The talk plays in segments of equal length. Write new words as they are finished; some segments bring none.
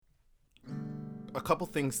a couple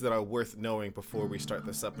things that are worth knowing before we start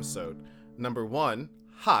this episode. Number one,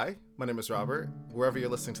 hi, my name is Robert. Wherever you're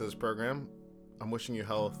listening to this program, I'm wishing you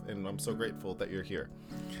health, and I'm so grateful that you're here.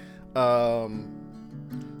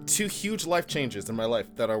 Two huge life changes in my life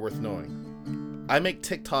that are worth knowing. I make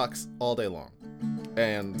TikToks all day long,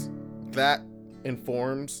 and that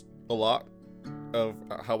informs a lot of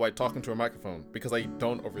how I talk into a microphone because I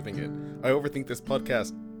don't overthink it. I overthink this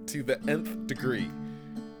podcast to the nth degree,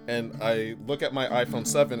 and I look at my iPhone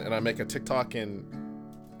 7 and I make a TikTok in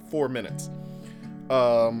 4 minutes.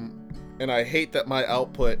 And I hate that my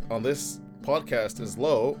output on this podcast is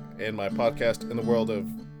low, and my podcast in the world of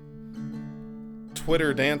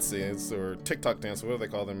Twitter dances or TikTok dances, whatever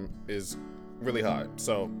they call them, is really high.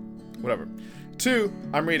 So, whatever. Two,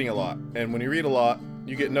 I'm reading a lot, and when you read a lot,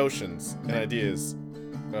 you get notions and ideas,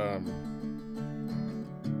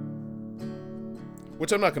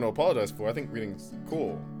 which I'm not going to apologize for. I think reading's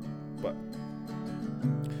cool, but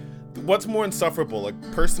what's more insufferable, a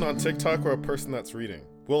person on TikTok or a person that's reading?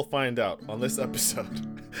 We'll find out on this episode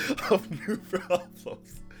of New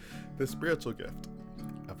Problems, the spiritual gift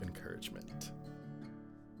of encouragement.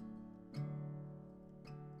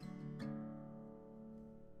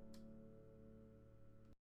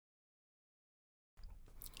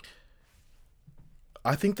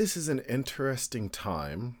 I think this is an interesting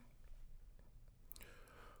time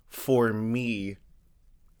for me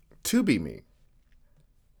to be me.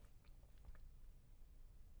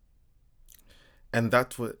 And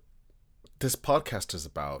that's what this podcast is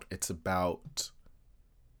about. It's about,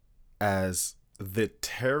 as the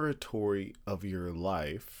territory of your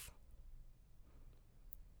life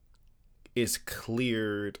is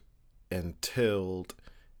cleared and tilled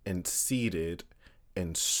and seeded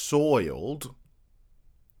and soiled.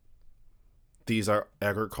 These are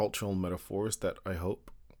agricultural metaphors that I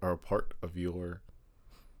hope are a part of your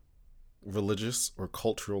religious or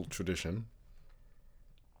cultural tradition.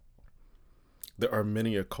 There are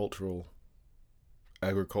many a cultural,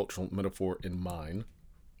 agricultural metaphor in mine.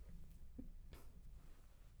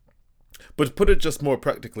 But to put it just more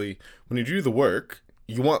practically, when you do the work,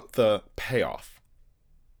 you want the payoff.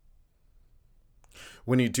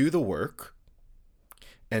 When you do the work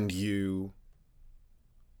and you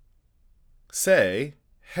say,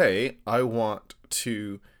 hey, I want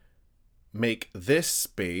to make this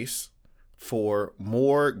space for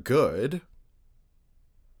more good,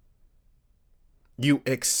 you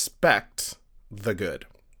expect the good.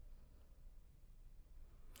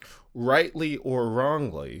 Rightly or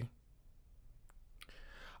wrongly,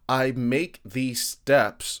 I make these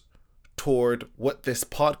steps toward what this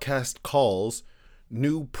podcast calls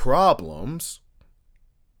new problems,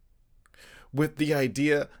 with the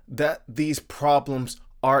idea that these problems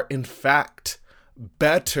are in fact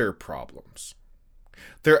better problems.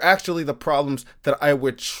 They're actually the problems that I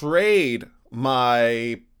would trade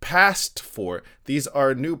my past for. These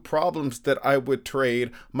are new problems that I would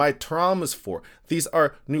trade my traumas for. These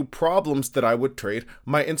are new problems that I would trade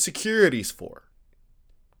my insecurities for.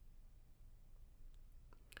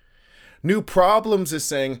 New problems is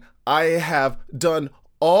saying, I have done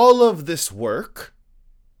all of this work,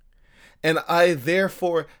 and I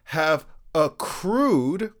therefore have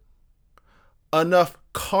accrued enough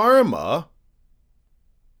karma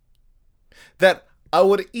that I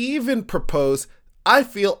would even propose I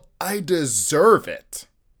feel I deserve it.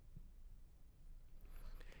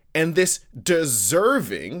 And this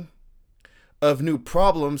deserving of new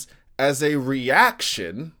problems as a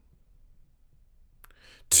reaction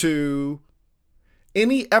to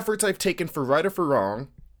any efforts I've taken for right or for wrong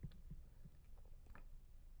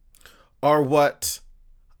are what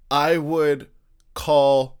I would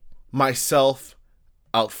call myself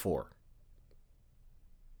out for.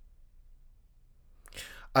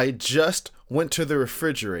 I just went to the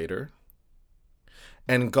refrigerator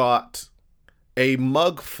and got a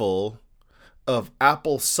mug full of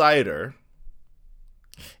apple cider,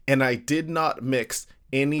 and I did not mix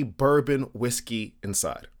any bourbon whiskey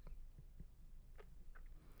inside.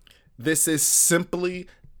 This is simply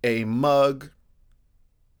a mug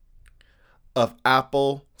of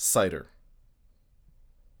apple cider.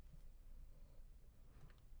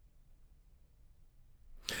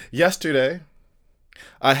 Yesterday,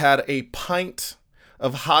 I had a pint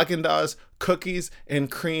of Haagen-Dazs cookies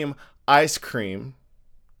and cream ice cream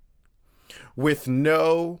with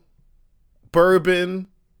no bourbon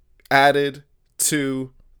added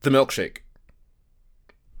to the milkshake.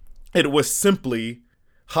 It was simply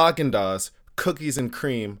Haagen-Dazs cookies and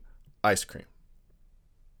cream ice cream.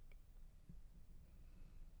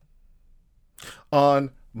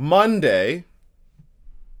 On Monday,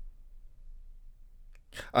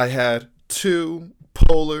 I had two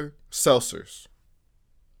polar seltzers.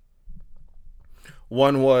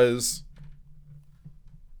 One was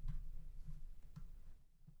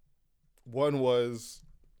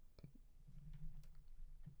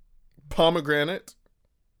pomegranate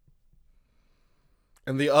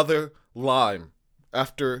and the other lime.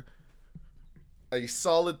 After a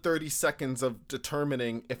solid 30 seconds of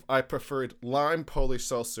determining if I preferred lime polar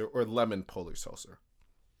seltzer or lemon polar seltzer.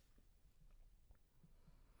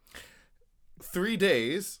 3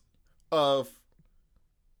 days of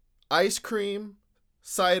ice cream,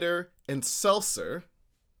 cider, and seltzer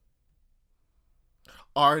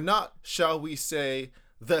are not, shall we say,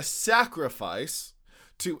 the sacrifice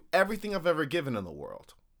to everything I've ever given in the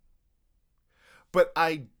world. But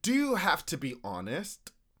I do have to be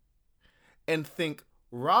honest and think,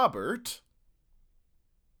 Robert,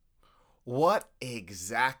 what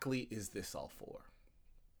exactly is this all for?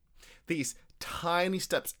 These tiny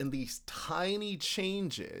steps and these tiny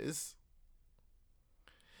changes,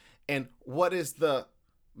 and what is the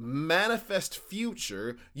manifest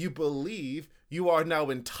future you believe you are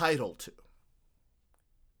now entitled to?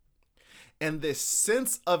 And this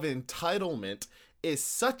sense of entitlement is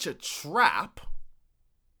such a trap,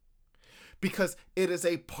 because it is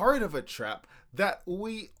a part of a trap that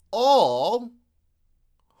we all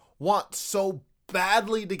want so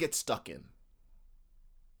badly to get stuck in.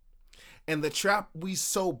 And the trap we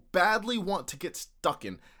so badly want to get stuck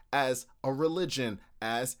in as a religion,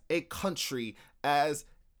 as a country, as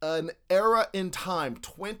an era in time,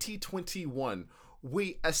 2021,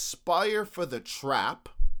 we aspire for the trap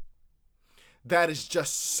that is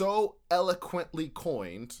just so eloquently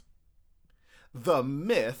coined, the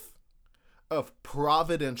myth of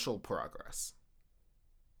providential progress.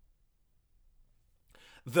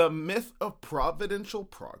 The myth of providential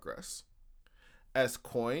progress, as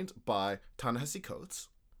coined by Ta-Nehisi Coates,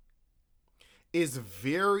 is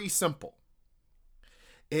very simple.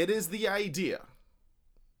 It is the idea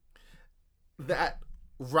that,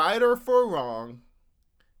 right or for wrong,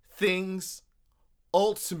 things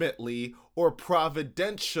ultimately or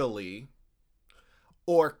providentially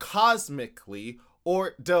or cosmically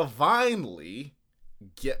or divinely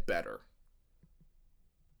get better.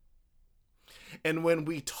 And when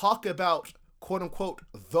we talk about, quote unquote,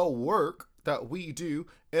 the work that we do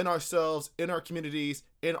in ourselves, in our communities,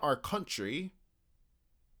 in our country,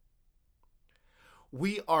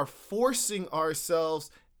 we are forcing ourselves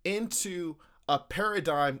into a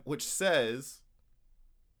paradigm which says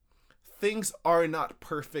things are not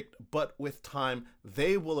perfect, but with time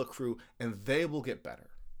they will accrue and they will get better.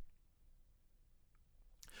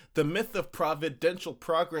 The myth of providential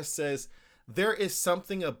progress says there is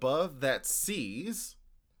something above that sees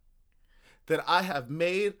that I have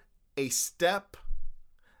made a step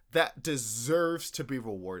that deserves to be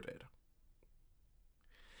rewarded.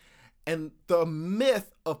 And the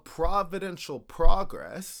myth of providential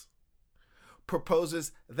progress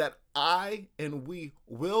proposes that I and we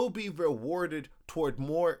will be rewarded toward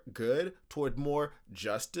more good, toward more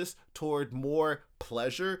justice, toward more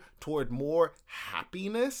pleasure, toward more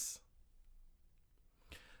happiness,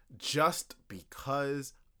 just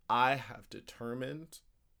because I have determined,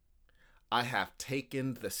 I have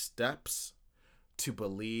taken the steps to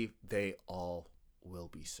believe they all will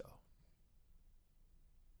be so.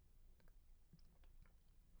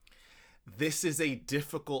 This is a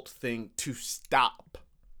difficult thing to stop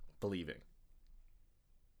believing.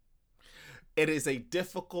 It is a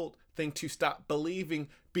difficult thing to stop believing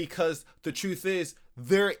because the truth is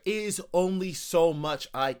there is only so much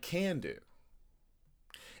I can do.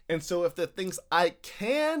 And so if the things I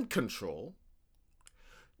can control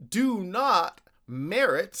do not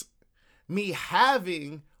merit me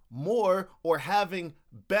having more or having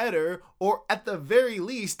better or at the very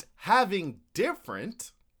least having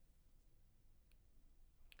different,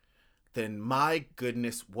 then my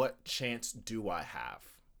goodness, what chance do I have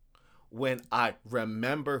when I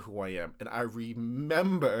remember who I am and I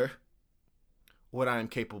remember what I am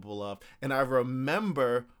capable of and I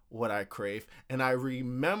remember what I crave and I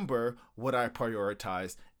remember what I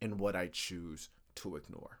prioritize and what I choose to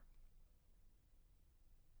ignore.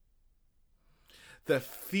 The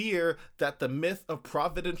fear that the myth of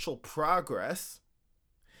providential progress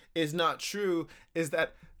is not true is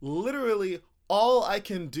that literally all I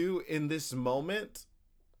can do in this moment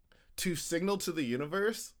to signal to the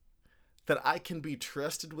universe that I can be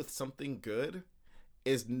trusted with something good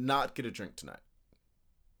is not get a drink tonight.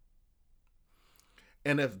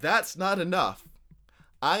 And if that's not enough,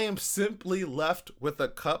 I am simply left with a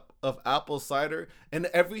cup of apple cider and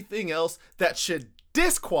everything else that should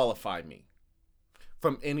disqualify me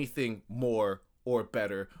from anything more or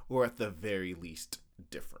better, or at the very least,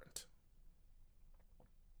 different.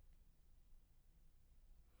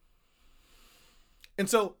 And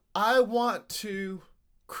so I want to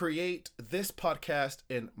create this podcast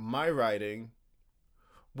in my writing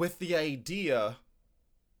with the idea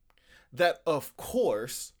that, of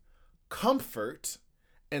course, comfort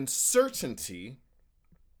and certainty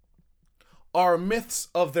are myths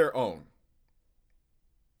of their own.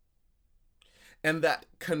 And that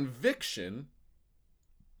conviction,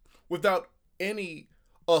 without any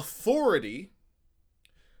authority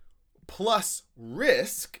plus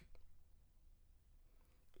risk,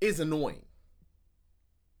 is annoying.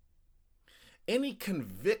 Any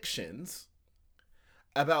convictions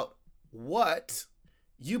about what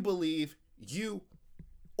you believe you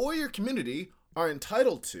or your community are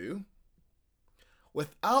entitled to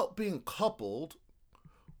without being coupled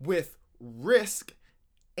with risk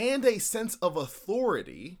and a sense of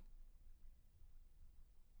authority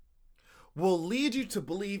will lead you to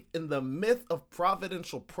believe in the myth of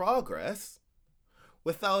providential progress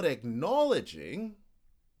without acknowledging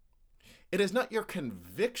it is not your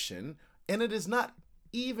conviction and it is not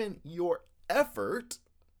even your effort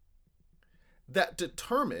that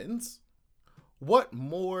determines what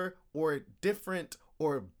more or different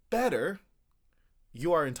or better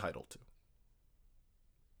you are entitled to.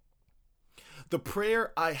 The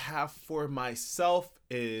prayer I have for myself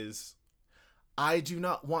is, I do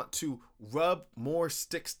not want to rub more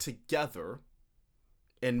sticks together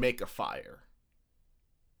and make a fire.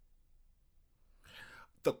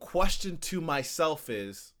 The question to myself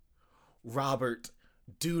is, Robert,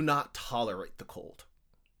 do not tolerate the cold.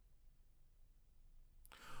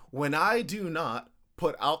 When I do not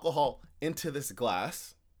put alcohol into this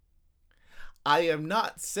glass, I am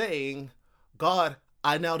not saying, God,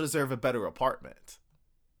 I now deserve a better apartment.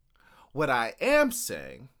 What I am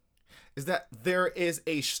saying is that there is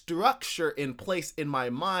a structure in place in my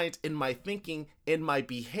mind, in my thinking, in my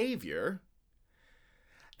behavior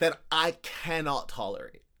that I cannot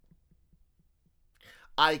tolerate.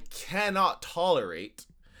 I cannot tolerate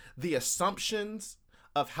the assumptions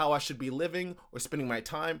of how I should be living or spending my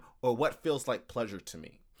time or what feels like pleasure to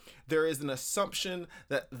me. There is an assumption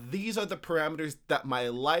that these are the parameters that my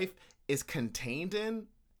life is contained in.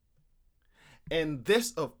 And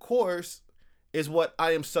this, of course, is what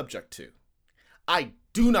I am subject to. I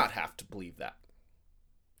do not have to believe that.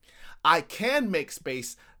 I can make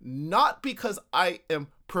space not because I am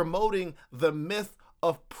promoting the myth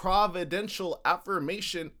of providential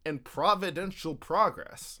affirmation and providential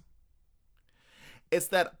progress. It's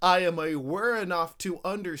that I am aware enough to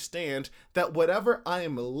understand that whatever I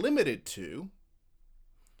am limited to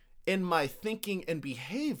in my thinking and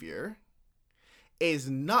behavior is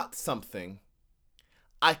not something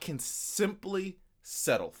I can simply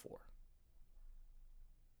settle for.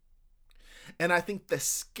 And I think the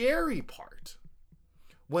scary part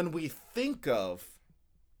when we think of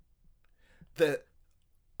the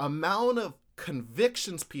amount of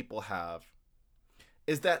convictions people have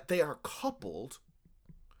is that they are coupled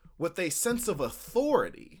with a sense of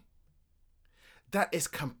authority that is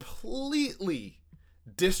completely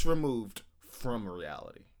disremoved from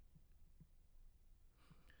reality.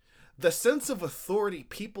 The sense of authority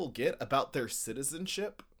people get about their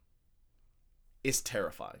citizenship is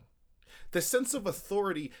terrifying. The sense of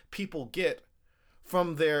authority people get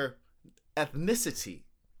from their ethnicity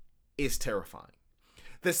is terrifying.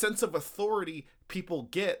 The sense of authority people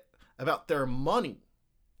get about their money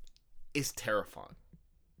is terrifying.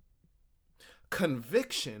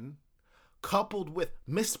 Conviction coupled with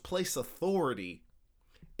misplaced authority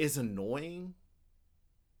is annoying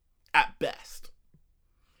at best.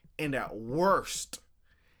 And at worst,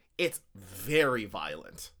 it's very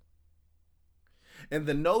violent. And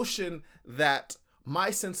the notion that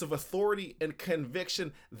my sense of authority and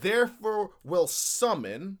conviction therefore will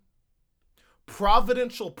summon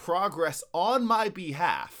providential progress on my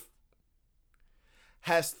behalf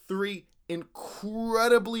has three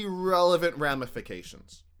incredibly relevant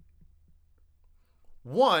ramifications.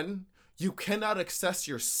 One, you cannot access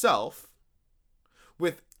yourself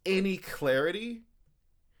with any clarity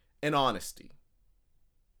and honesty.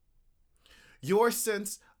 Your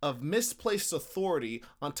sense of misplaced authority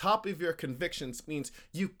on top of your convictions means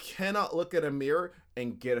you cannot look at a mirror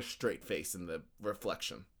and get a straight face in the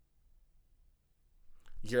reflection.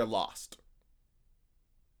 You're lost.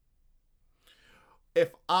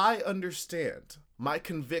 If I understand my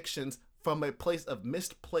convictions from a place of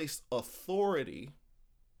misplaced authority,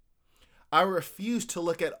 I refuse to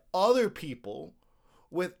look at other people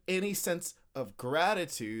with any sense of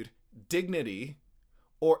gratitude, dignity,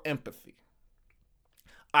 or empathy.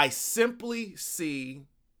 I simply see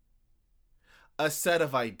a set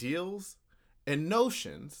of ideals and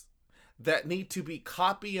notions that need to be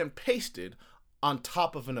copy and pasted on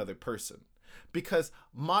top of another person. Because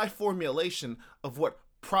my formulation of what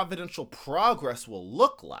providential progress will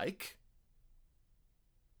look like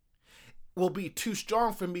will be too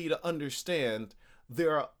strong for me to understand.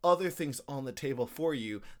 There are other things on the table for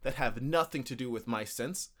you that have nothing to do with my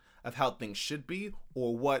sense of how things should be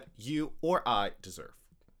or what you or I deserve.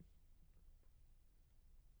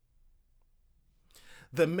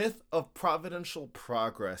 The myth of providential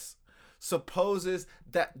progress supposes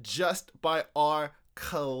that just by our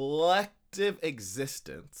collective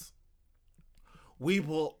existence, we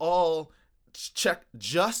will all check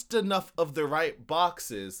just enough of the right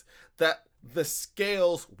boxes that the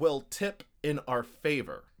scales will tip in our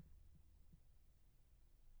favor.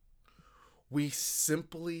 We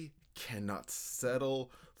simply cannot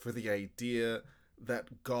settle for the idea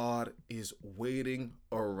that God is waiting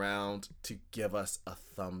around to give us a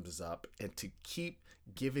thumbs up and to keep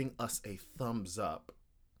giving us a thumbs up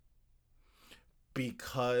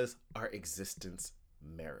because our existence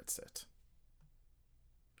merits it.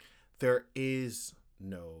 There is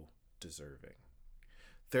no deserving.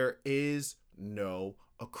 There is no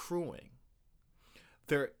accruing.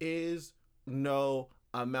 There is no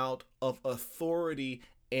amount of authority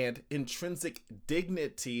and intrinsic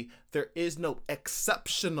dignity. There is no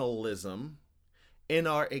exceptionalism in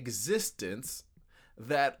our existence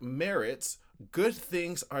that merits good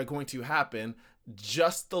things are going to happen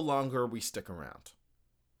just the longer we stick around.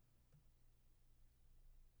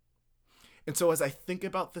 And so as I think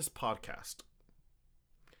about this podcast,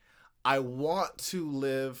 I want to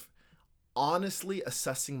live honestly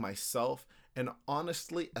assessing myself and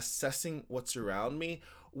honestly assessing what's around me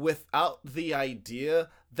without the idea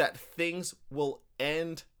that things will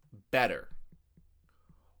end better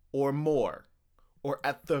or more, or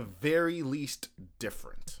at the very least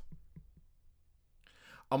different.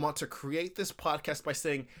 I want to create this podcast by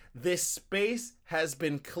saying this space has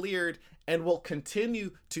been cleared and will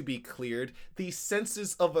continue to be cleared. These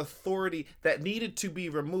senses of authority that needed to be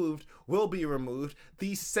removed will be removed.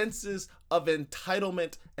 These senses of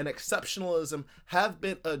entitlement and exceptionalism have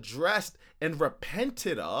been addressed and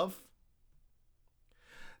repented of.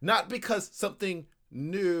 Not because something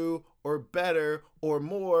new or better or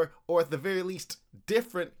more, or at the very least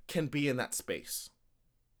different, can be in that space.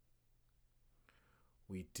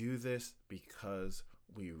 We do this because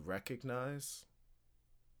we recognize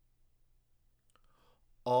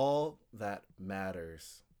all that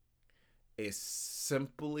matters is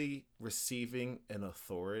simply receiving an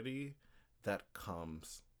authority that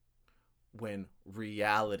comes when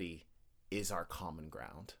reality is our common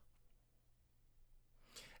ground.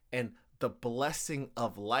 And the blessing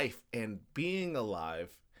of life and being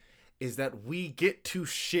alive is that we get to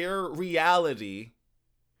share reality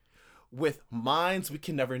with minds we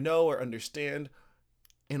can never know or understand,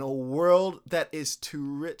 in a world that is too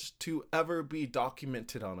rich to ever be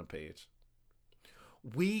documented on a page.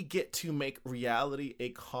 We get to make reality a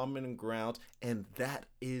common ground, and that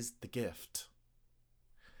is the gift.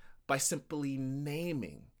 By simply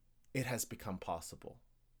naming, it has become possible.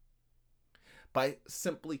 By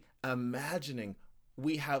simply imagining,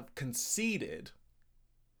 we have conceded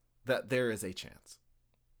that there is a chance.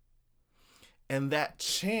 And that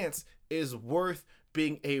chance is worth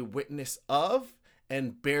being a witness of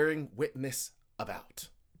and bearing witness about.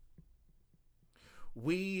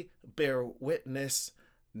 We bear witness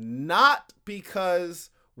not because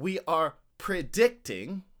we are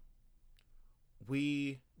predicting.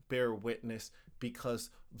 We bear witness because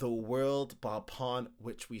the world upon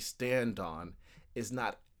which we stand on is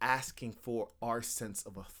not asking for our sense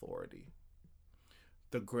of authority.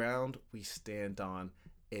 The ground we stand on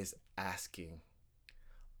is asking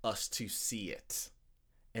us to see it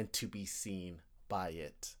and to be seen by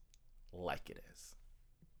it like it is.